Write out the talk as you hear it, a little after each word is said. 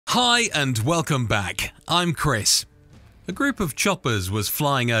Hi and welcome back. I'm Chris. A group of choppers was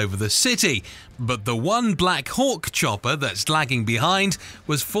flying over the city, but the one Black Hawk chopper that's lagging behind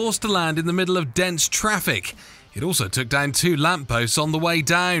was forced to land in the middle of dense traffic. It also took down 2 lampposts on the way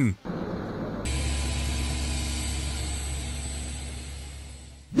down.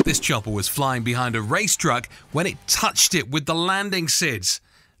 This chopper was flying behind a race truck when it touched it with the landing skids.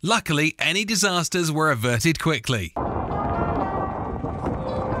 Luckily, any disasters were averted quickly.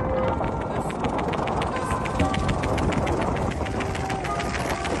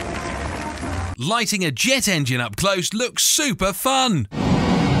 Lighting a jet engine up close looks super fun.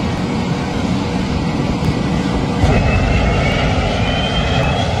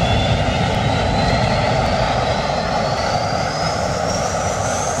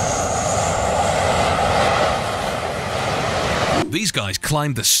 These guys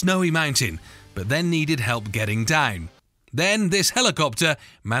climbed the snowy mountain, but then needed help getting down. Then this helicopter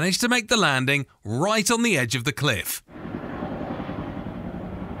managed to make the landing right on the edge of the cliff.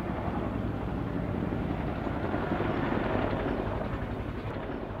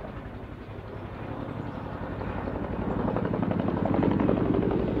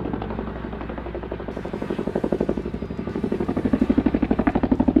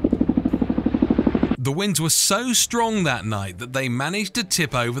 The winds were so strong that night that they managed to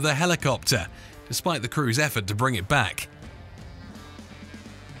tip over the helicopter, despite the crew's effort to bring it back.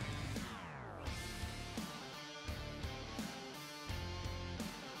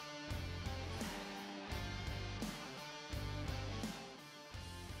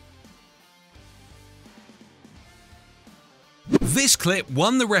 This clip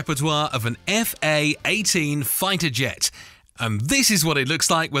won the repertoire of an FA-18 fighter jet. And this is what it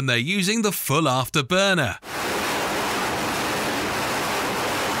looks like when they're using the full afterburner.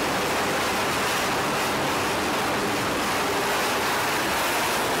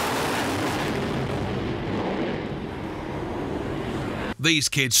 These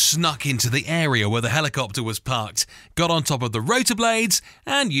kids snuck into the area where the helicopter was parked, got on top of the rotor blades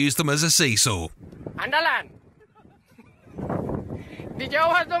and used them as a seesaw. Andalan! Di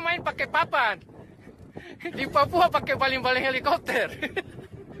jauh do main pakai papan. Di Papua pakai baling-baling helikopter.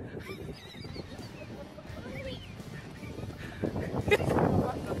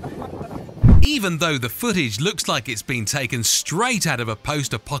 Even though the footage looks like it's been taken straight out of a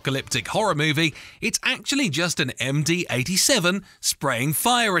post-apocalyptic horror movie, it's actually just an MD-87 spraying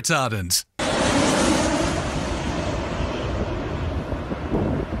fire retardant.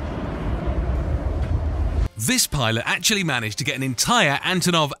 This pilot actually managed to get an entire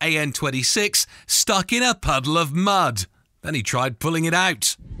Antonov AN-26 stuck in a puddle of mud. Then he tried pulling it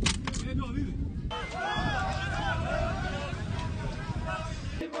out.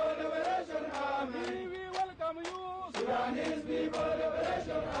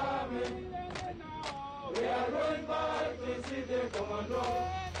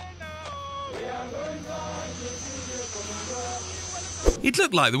 It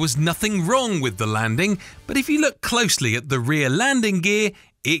looked like there was nothing wrong with the landing, but if you look closely at the rear landing gear,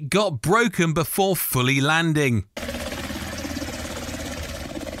 it got broken before fully landing.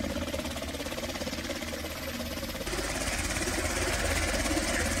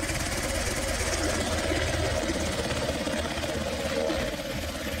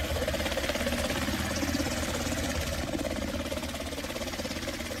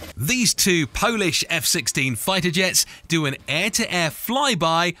 These 2 Polish F-16 fighter jets do an air-to-air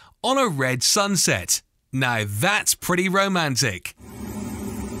flyby on a red sunset. Now that's pretty romantic.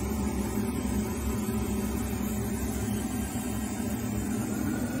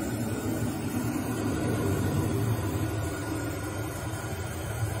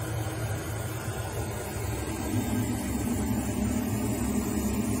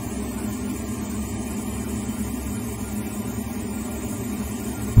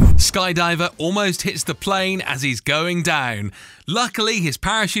 Skydiver almost hits the plane as he's going down. Luckily, his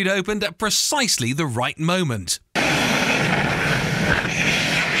parachute opened at precisely the right moment.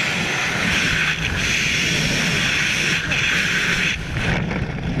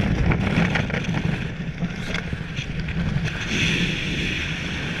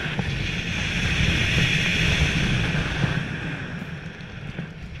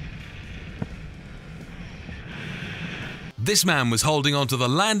 This man was holding onto the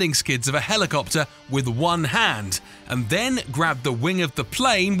landing skids of a helicopter with one hand and then grabbed the wing of the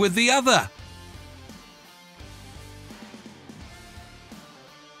plane with the other.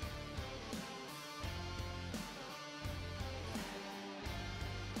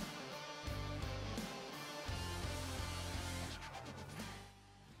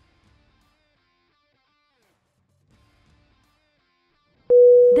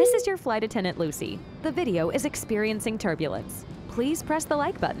 This is your flight attendant, Lucy. The video is experiencing turbulence. Please press the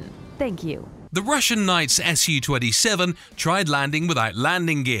like button. Thank you. The Russian Knight's Su-27 tried landing without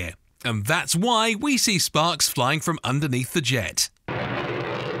landing gear, and that's why we see sparks flying from underneath the jet.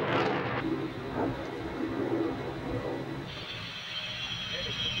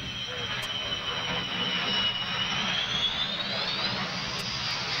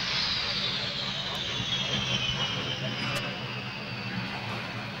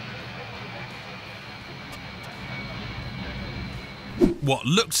 What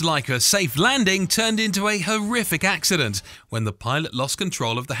looked like a safe landing turned into a horrific accident when the pilot lost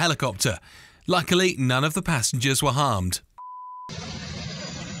control of the helicopter. Luckily, none of the passengers were harmed.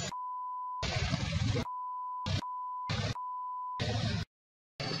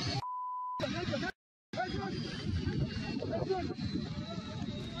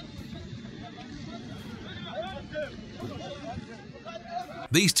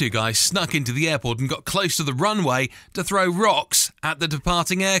 These two guys snuck into the airport and got close to the runway to throw rocks at the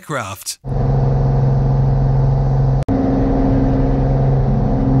departing aircraft.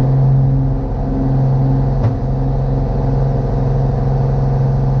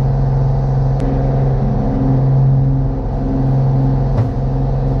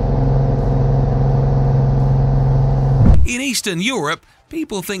 In Eastern Europe,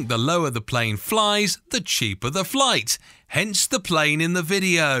 people think the lower the plane flies, the cheaper the flight. Hence the plane in the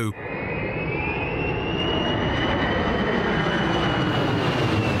video.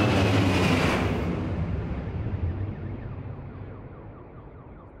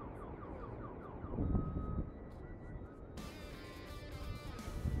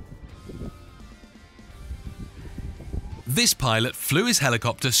 This pilot flew his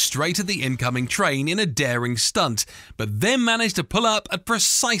helicopter straight at the incoming train in a daring stunt, but then managed to pull up at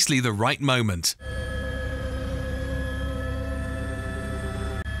precisely the right moment.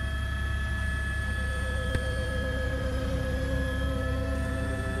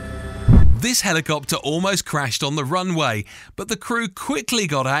 This helicopter almost crashed on the runway, but the crew quickly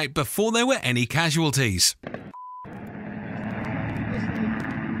got out before there were any casualties.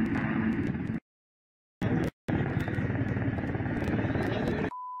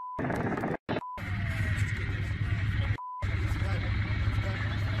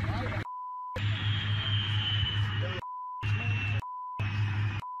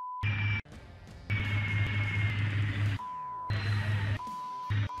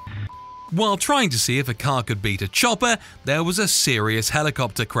 While trying to see if a car could beat a chopper, there was a serious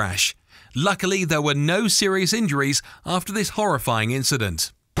helicopter crash. Luckily, there were no serious injuries after this horrifying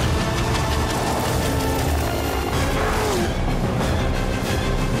incident.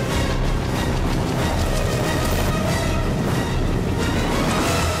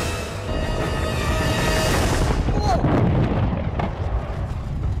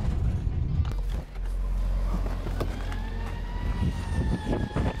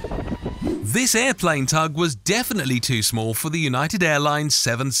 This airplane tug was definitely too small for the United Airlines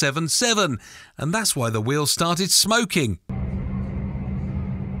 777, and that's why the wheels started smoking.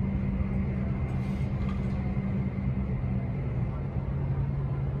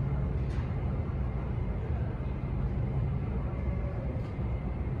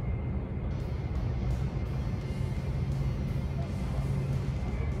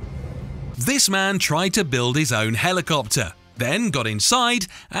 This man tried to build his own helicopter, then got inside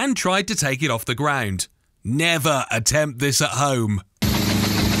and tried to take it off the ground. Never attempt this at home.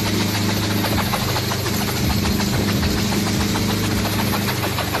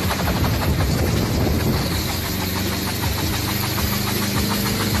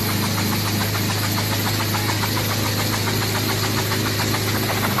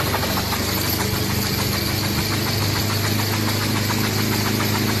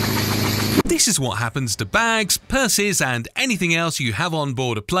 This is what happens to bags, purses and anything else you have on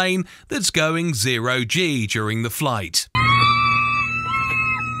board a plane that's going 0G during the flight.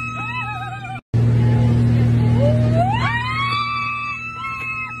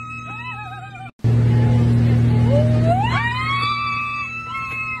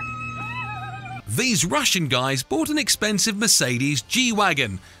 These Russian guys bought an expensive Mercedes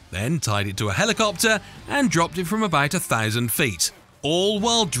G-Wagon, then tied it to a helicopter and dropped it from about 1,000 feet. All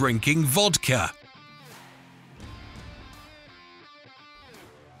while drinking vodka.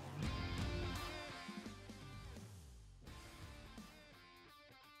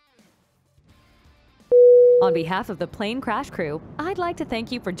 On behalf of the plane crash crew, I'd like to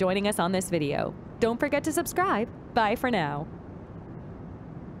thank you for joining us on this video. Don't forget to subscribe. Bye for now.